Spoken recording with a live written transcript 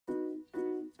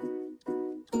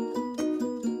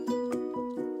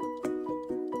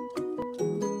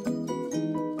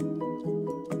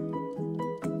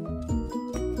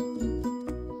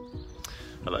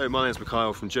Hello, my name is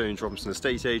Mikhail from Jones Robinson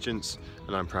Estate Agents,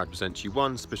 and I'm proud to present to you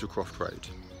 1 Spitalcroft Road.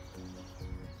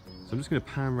 So I'm just going to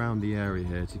pan around the area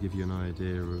here to give you an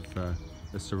idea of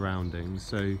the surroundings.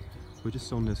 So we're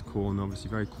just on this corner, obviously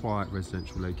very quiet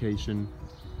residential location.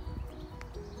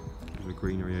 The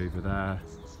greenery over there,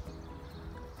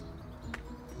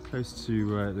 close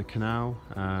to the canal,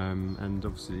 and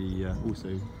obviously also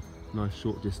a nice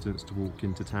short distance to walk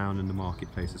into town and the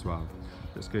marketplace as well.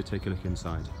 Let's go take a look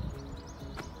inside.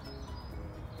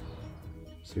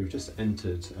 So we've just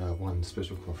entered 1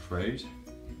 Spitalcroft Road.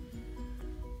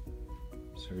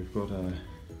 So we've got a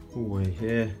hallway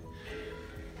here,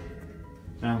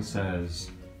 downstairs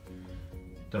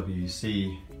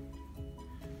WC,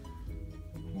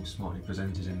 all smartly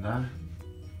presented in there.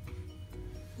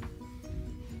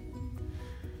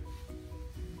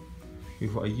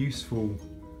 We've got a useful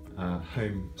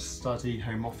home study,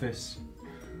 home office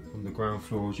on the ground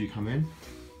floor as you come in.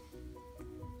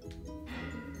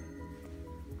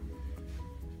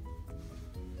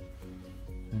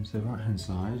 And to the right hand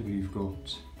side we've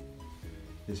got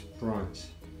this bright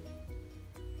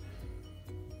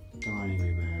dining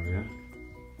room area,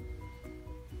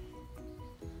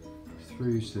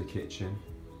 through to the kitchen,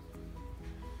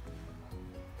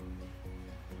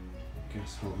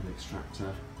 gas hob and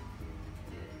extractor,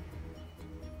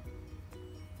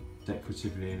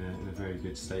 decoratively in a very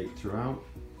good state throughout.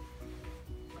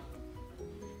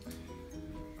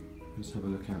 Let's have a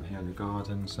look out here in the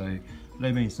garden. So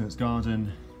low maintenance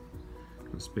garden,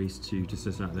 got space to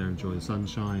sit out there and enjoy the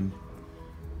sunshine,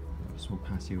 small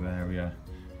patio area,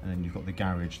 and then you've got the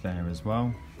garage there as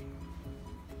well.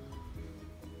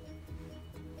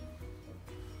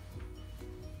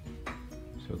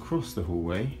 So across the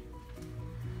hallway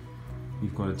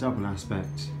you've got a double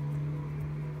aspect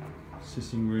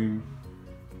sitting room,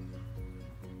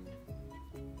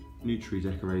 neutrally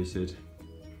decorated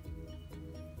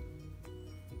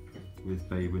with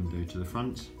bay window to the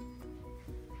front.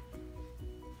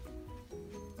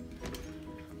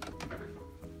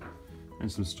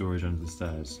 And some storage under the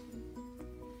stairs.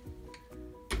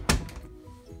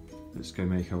 Let's go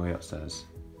make our way upstairs.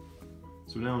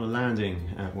 So we're now on a landing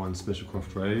at 1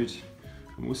 Spitalcroft Road,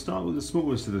 and we'll start with the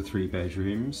smallest of the 3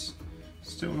 bedrooms.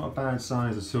 Still not a bad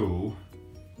size at all.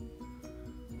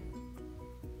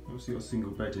 Obviously got a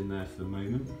single bed in there for the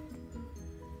moment,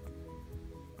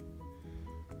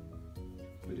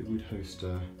 but it would host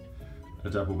a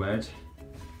double bed.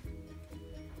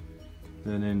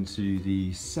 Then into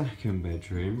the second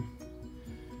bedroom,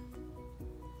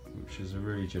 which is a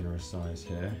really generous size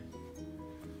here.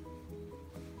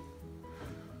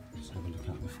 Just have a look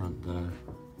at the front there.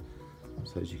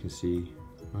 So as you can see,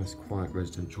 nice quiet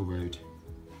residential road.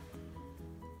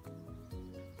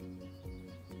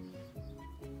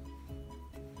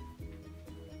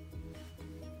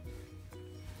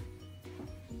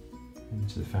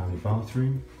 Into the family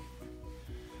bathroom.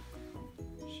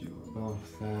 So you've got a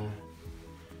bath there,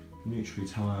 neutrally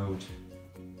tiled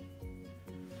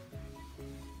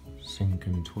sink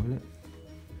and toilet.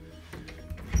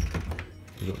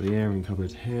 We've got the airing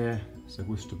cupboard here. It's a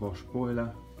Worcester Bosch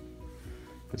boiler.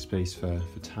 Good space for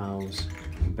towels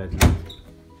and bed linen.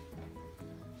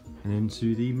 And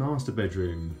into the master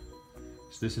bedroom.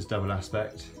 So this is double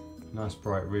aspect, nice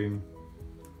bright room.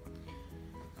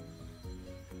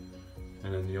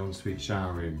 And then the ensuite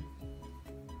shower room.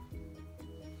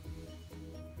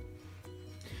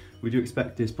 We do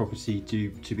expect this property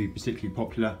to be particularly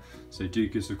popular, so do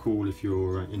give us a call if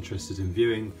you're interested in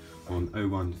viewing on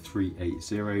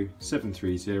 01380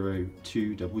 730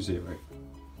 200.